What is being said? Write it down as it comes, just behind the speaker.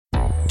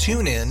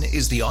TuneIn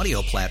is the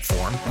audio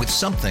platform with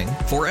something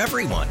for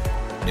everyone.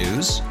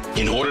 News.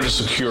 In order to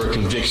secure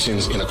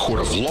convictions in a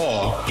court of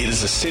law, it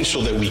is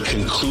essential that we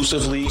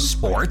conclusively.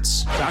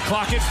 Sports. Shot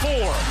clock at 4.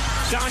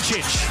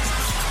 Doncic.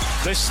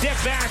 The step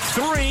back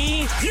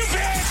 3. You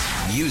bet.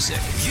 Music.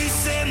 You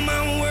set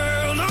my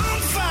world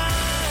on fire.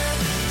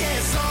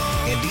 Yes,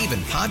 and even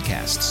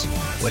podcasts.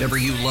 Whatever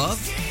you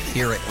love,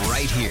 hear it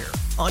right here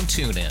on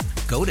TuneIn.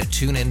 Go to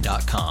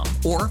TuneIn.com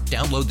or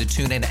download the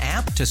TuneIn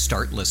app to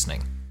start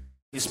listening.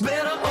 It's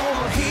better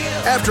over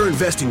here. After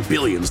investing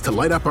billions to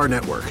light up our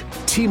network,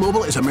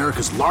 T-Mobile is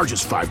America's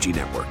largest 5G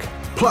network.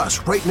 Plus,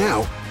 right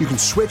now, you can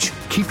switch,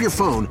 keep your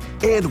phone,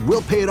 and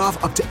we'll pay it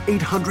off up to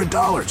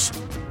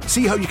 $800.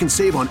 See how you can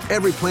save on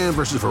every plan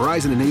versus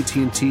Verizon and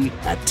AT&T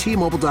at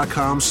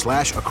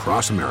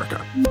T-Mobile.com/across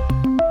America.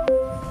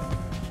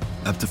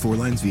 Up to 4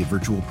 lines via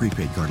virtual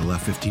prepaid card. Allow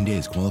 15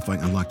 days. Qualifying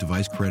unlocked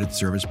device credit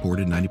service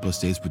ported 90+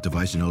 states with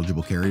device and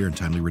eligible carrier and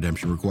timely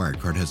redemption required.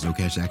 Card has no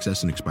cash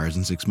access and expires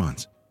in 6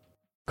 months.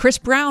 Chris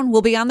Brown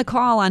will be on the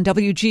call on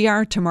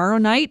WGR tomorrow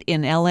night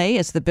in L.A.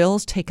 as the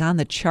Bills take on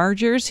the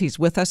Chargers. He's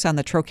with us on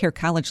the Trocare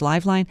College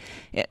Live line.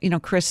 You know,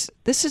 Chris,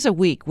 this is a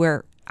week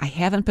where I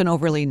haven't been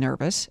overly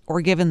nervous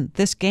or given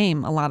this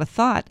game a lot of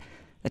thought.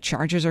 The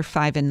Chargers are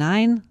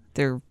 5-9.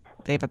 They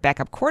have a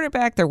backup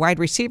quarterback. Their wide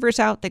receivers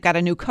out. They've got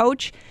a new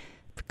coach.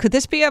 Could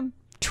this be a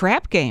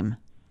trap game?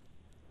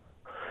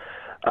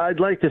 I'd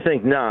like to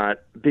think not,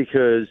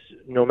 because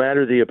no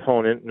matter the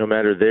opponent, no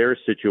matter their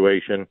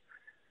situation,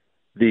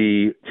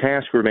 the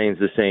task remains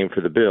the same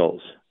for the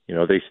Bills. You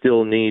know, they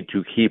still need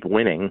to keep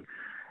winning.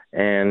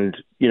 And,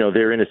 you know,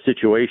 they're in a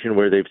situation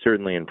where they've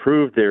certainly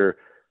improved their,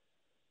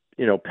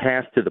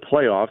 path to the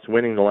playoffs,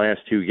 winning the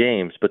last 2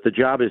 games. But the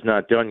job is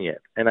not done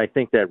yet. And I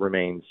think that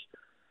remains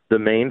the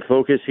main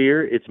focus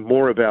here. It's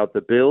more about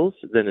the Bills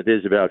than it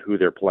is about who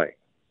they're playing.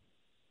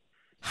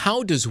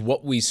 How does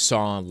what we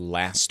saw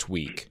last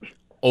week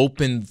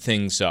open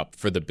things up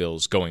for the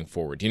Bills going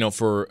forward? You know,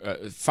 for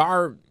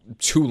far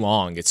too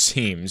long, it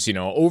seems,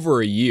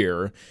 over a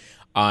year,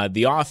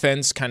 the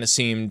offense kind of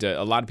seemed,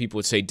 a lot of people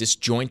would say,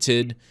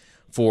 disjointed.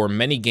 For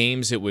many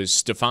games, it was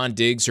Stephon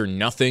Diggs or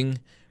nothing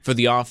for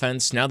the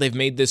offense. Now they've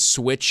made this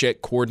switch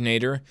at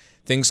coordinator.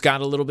 Things got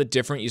a little bit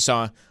different. You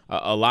saw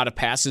a lot of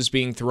passes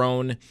being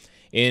thrown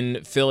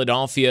in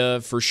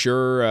Philadelphia, for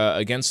sure,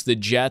 against the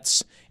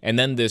Jets. And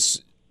then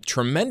this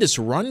tremendous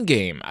run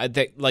game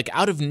that, like,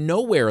 out of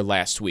nowhere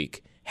last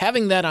week.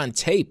 Having that on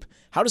tape,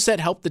 how does that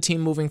help the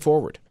team moving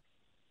forward?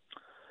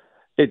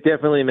 It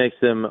definitely makes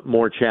them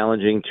more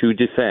challenging to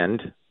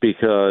defend,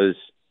 because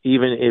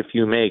even if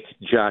you make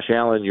Josh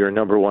Allen your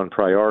number one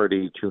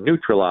priority to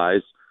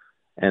neutralize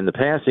and the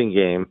passing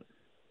game,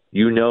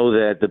 you know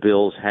that the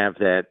Bills have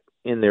that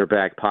in their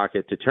back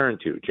pocket to turn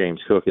to,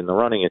 James Cook in the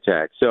running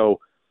attack.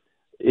 So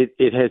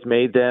it has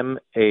made them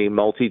a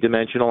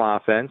multi-dimensional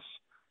offense.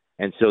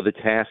 And so the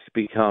task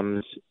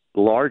becomes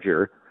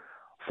larger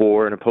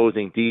for an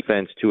opposing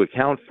defense to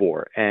account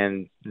for,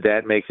 and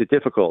that makes it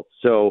difficult.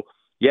 So,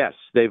 yes,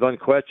 they've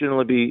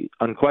unquestionably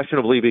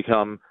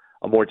become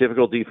a more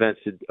difficult offense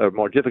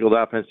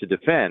to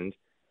defend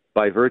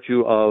by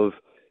virtue of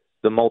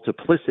the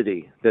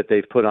multiplicity that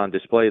they've put on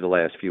display the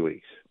last few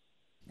weeks.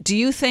 Do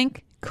you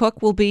think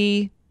Cook will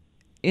be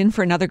in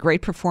for another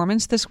great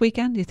performance this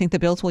weekend? Do you think the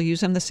Bills will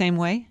use him the same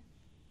way?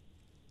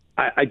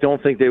 I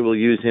don't think they will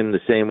use him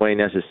the same way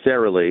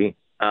necessarily.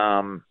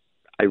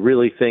 I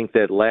really think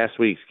that last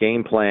week's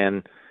game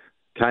plan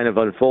kind of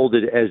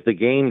unfolded as the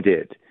game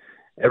did.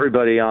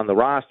 Everybody on the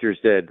roster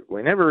said,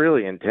 we never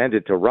really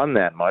intended to run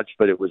that much,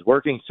 but it was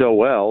working so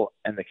well,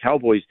 and the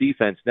Cowboys'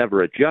 defense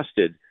never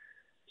adjusted,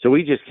 so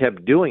we just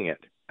kept doing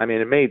it. I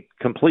mean, it made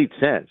complete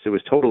sense. It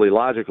was totally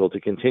logical to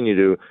continue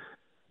to,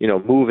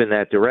 move in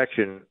that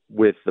direction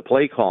with the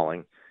play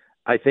calling.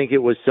 I think it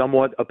was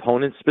somewhat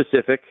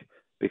opponent-specific,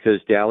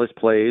 because Dallas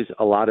plays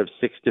a lot of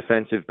 6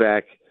 defensive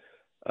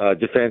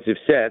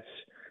sets.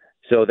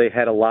 So they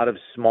had a lot of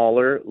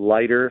smaller,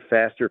 lighter,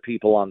 faster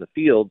people on the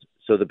field.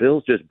 So the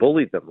Bills just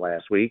bullied them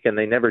last week, and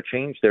they never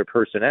changed their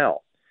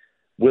personnel.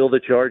 Will the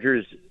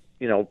Chargers,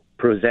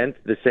 present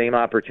the same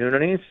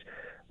opportunities?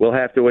 We'll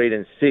have to wait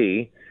and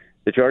see.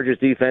 The Chargers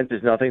defense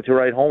is nothing to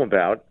write home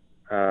about.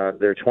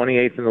 They're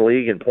 28th in the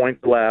league in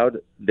points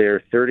allowed.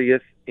 They're 30th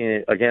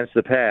against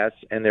the pass,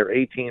 and they're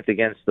 18th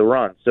against the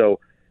run. So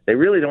they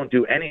really don't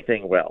do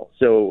anything well.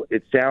 So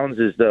it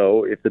sounds as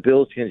though if the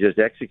Bills can just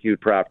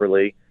execute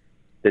properly,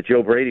 that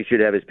Joe Brady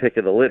should have his pick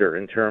of the litter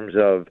in terms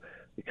of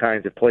the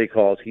kinds of play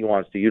calls he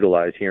wants to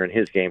utilize here in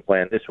his game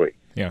plan this week.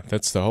 Yeah,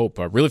 that's the hope.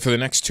 Really for the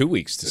next 2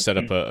 weeks to set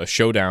up a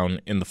showdown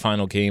in the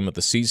final game of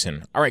the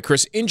season. All right,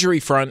 Chris, injury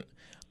front.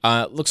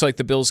 Looks like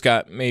the Bills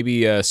got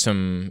maybe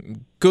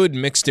some good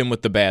mixed in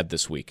with the bad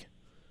this week.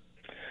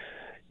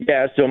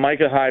 Yeah, so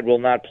Micah Hyde will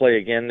not play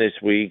again this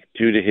week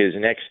due to his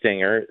neck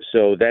stinger,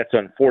 so that's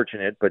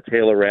unfortunate. But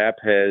Taylor Rapp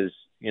has,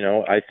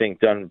 I think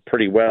done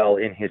pretty well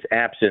in his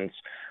absence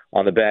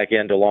on the back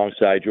end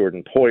alongside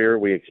Jordan Poyer.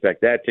 We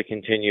expect that to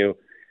continue.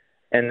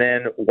 And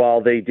then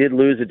while they did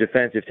lose a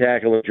defensive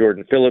tackle in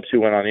Jordan Phillips,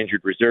 who went on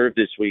injured reserve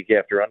this week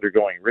after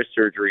undergoing wrist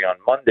surgery on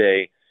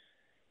Monday,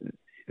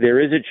 there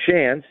is a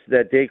chance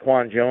that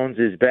Daquan Jones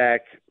is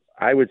back,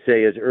 I would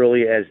say, as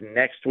early as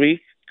next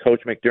week.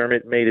 Coach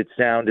McDermott made it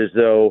sound as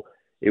though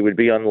it would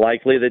be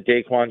unlikely that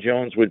Daquan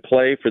Jones would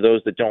play. For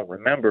those that don't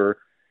remember,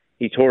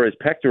 he tore his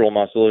pectoral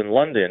muscle in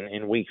London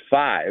in week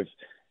 5,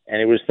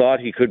 and it was thought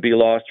he could be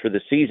lost for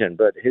the season,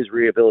 but his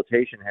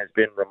rehabilitation has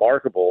been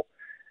remarkable.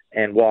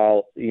 And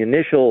while the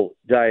initial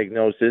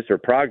diagnosis or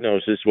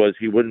prognosis was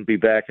he wouldn't be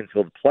back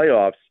until the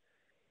playoffs,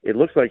 it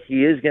looks like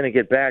he is going to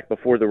get back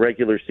before the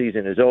regular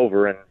season is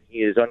over, and he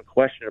is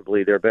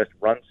unquestionably their best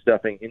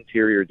run-stuffing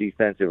interior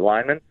defensive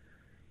lineman.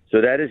 So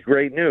that is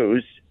great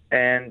news,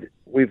 and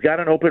we've got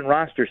an open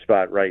roster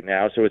spot right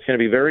now, so it's going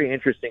to be very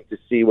interesting to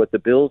see what the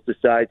Bills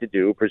decide to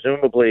do,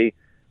 presumably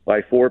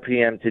by 4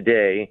 p.m.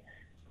 today.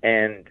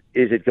 And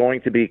is it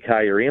going to be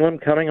Kaiir Elam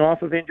coming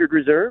off of injured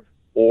reserve?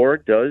 Or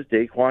does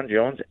Daquan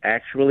Jones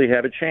actually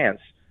have a chance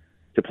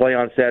to play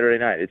on Saturday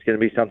night? It's going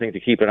to be something to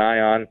keep an eye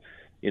on,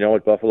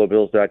 at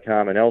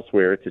BuffaloBills.com and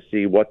elsewhere to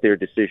see what their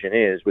decision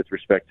is with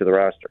respect to the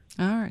roster.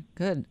 All right,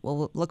 good.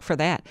 We'll look for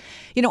that.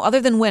 Other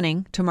than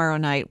winning tomorrow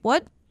night,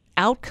 what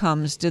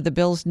outcomes do the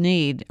Bills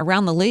need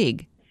around the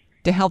league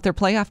to help their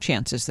playoff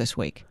chances this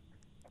week?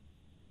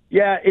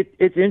 Yeah,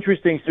 it's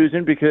interesting,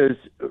 Susan, because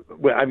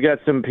I've got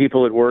some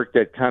people at work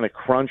that kind of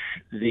crunch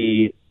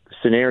the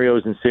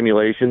scenarios and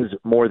simulations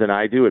more than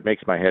I do. It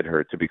makes my head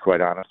hurt, to be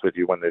quite honest with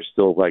you, when there's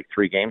still like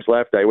 3 games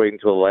left. I wait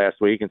until the last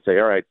week and say,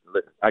 all right,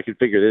 I can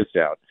figure this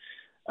out.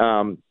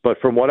 But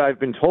from what I've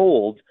been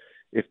told,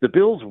 if the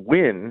Bills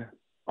win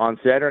on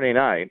Saturday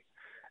night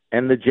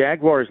and the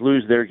Jaguars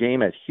lose their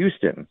game at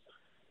Houston,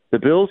 the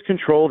Bills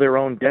control their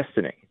own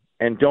destiny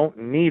and don't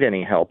need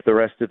any help the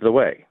rest of the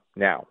way.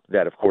 Now,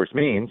 that, of course,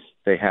 means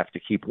they have to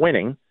keep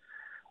winning,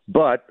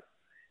 but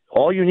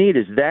all you need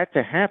is that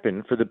to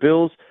happen for the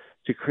Bills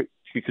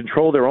to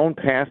control their own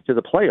path to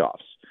the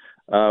playoffs,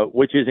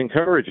 which is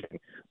encouraging.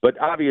 But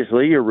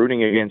obviously, you're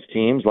rooting against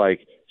teams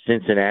like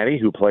Cincinnati,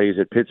 who plays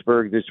at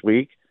Pittsburgh this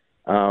week.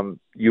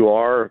 You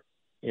are,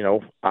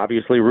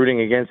 obviously rooting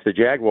against the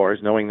Jaguars,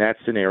 knowing that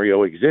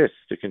scenario exists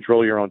to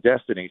control your own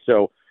destiny.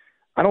 So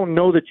I don't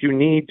know that you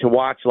need to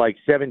watch like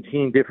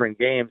 17 different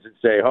games and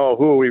say, oh,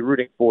 who are we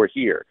rooting for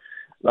here?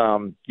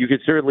 You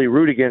could certainly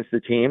root against the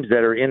teams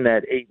that are in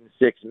that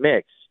 8-6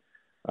 mix.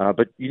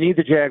 But you need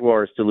the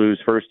Jaguars to lose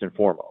first and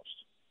foremost.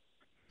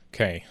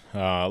 Okay.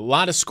 A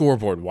lot of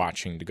scoreboard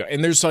watching to go.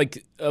 And there's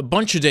like a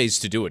bunch of days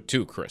to do it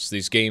too, Chris.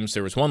 These games,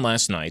 there was one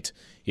last night.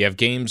 You have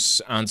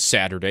games on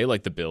Saturday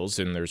like the Bills,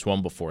 and there's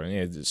one before.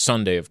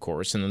 Sunday, of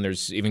course. And then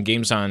there's even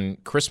games on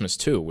Christmas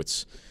too.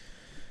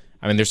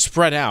 They're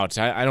spread out.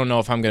 I don't know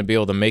if I'm going to be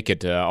able to make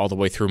it all the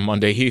way through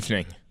Monday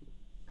evening.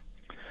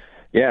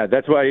 Yeah,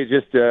 that's why you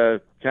just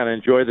kind of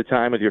enjoy the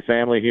time with your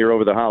family here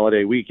over the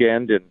holiday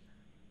weekend and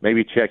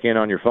maybe check in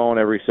on your phone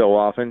every so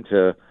often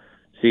to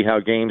see how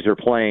games are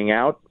playing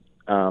out.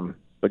 But,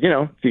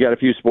 if you got a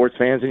few sports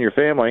fans in your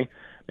family,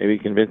 maybe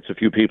convince a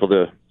few people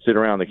to sit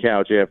around the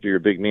couch after your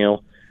big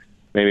meal,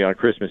 maybe on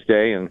Christmas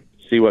Day, and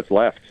see what's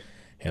left.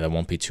 Yeah, that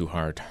won't be too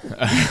hard.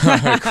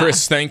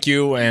 Chris, thank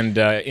you, and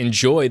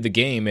enjoy the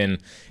game in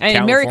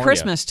California. Merry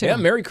Christmas, too. Yeah,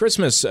 Merry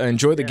Christmas.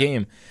 Enjoy the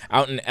game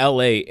out in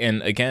L.A.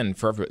 And, again,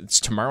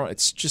 it's tomorrow.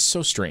 It's just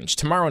so strange.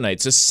 Tomorrow night,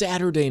 it's a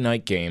Saturday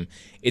night game.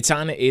 It's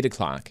on at 8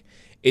 o'clock.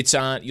 It's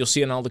on. You'll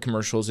see it in all the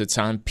commercials. It's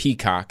on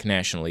Peacock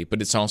nationally,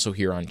 but it's also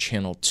here on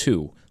Channel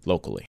 2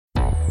 locally.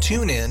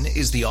 TuneIn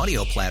is the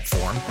audio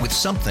platform with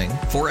something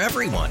for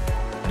everyone.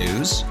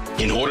 News.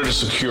 In order to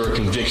secure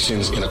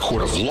convictions in a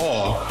court of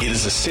law, it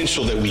is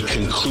essential that we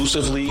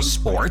conclusively.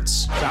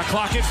 Sports. Shot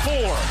clock at 4.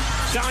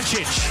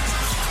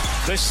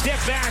 Doncic. The step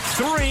back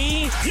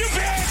 3. You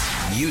bet.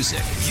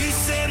 Music. You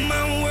set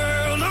my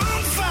world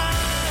on fire.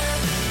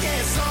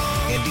 Yes,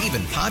 and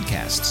even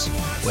podcasts.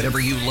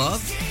 Whatever you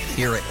love,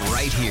 hear it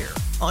right here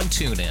on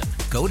TuneIn.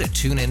 Go to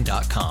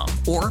TuneIn.com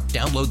or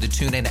download the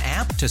TuneIn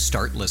app to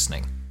start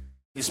listening.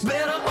 It's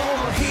better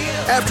over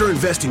here. After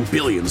investing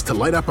billions to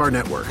light up our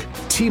network,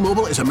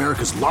 T-Mobile is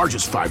America's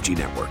largest 5G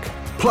network.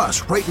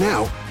 Plus, right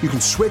now, you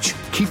can switch,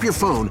 keep your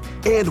phone,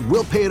 and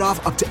we'll pay it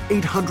off up to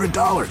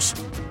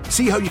 $800.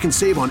 See how you can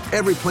save on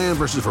every plan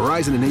versus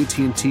Verizon and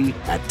AT&T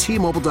at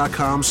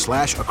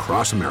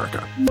T-Mobile.com/across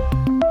America.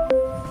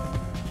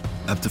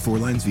 Up to 4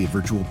 lines via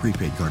virtual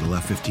prepaid card.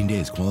 Allow 15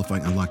 days.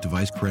 Qualifying unlocked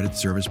device credit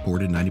service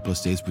ported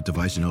 90-plus days with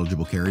device and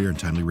eligible carrier and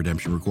timely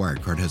redemption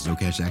required. Card has no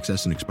cash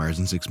access and expires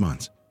in 6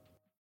 months.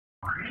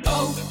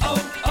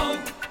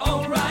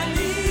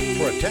 O'Reilly.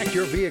 Protect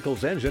your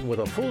vehicle's engine with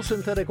a full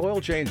synthetic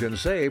oil change and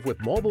save with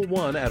Mobil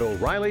 1 at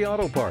O'Reilly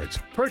Auto Parts.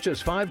 Purchase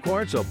 5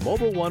 quarts of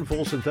Mobil 1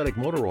 full synthetic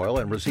motor oil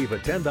and receive a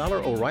 $10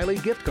 O'Reilly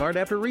gift card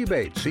after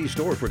rebate. See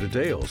store for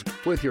details.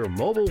 With your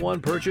Mobil 1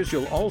 purchase,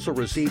 you'll also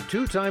receive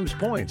 2 times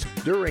points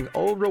during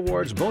O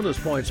Rewards Bonus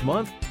Points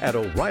Month at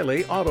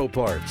O'Reilly Auto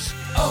Parts.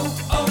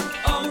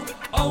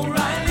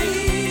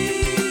 O'Reilly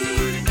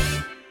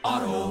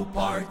Auto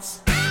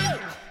Parts.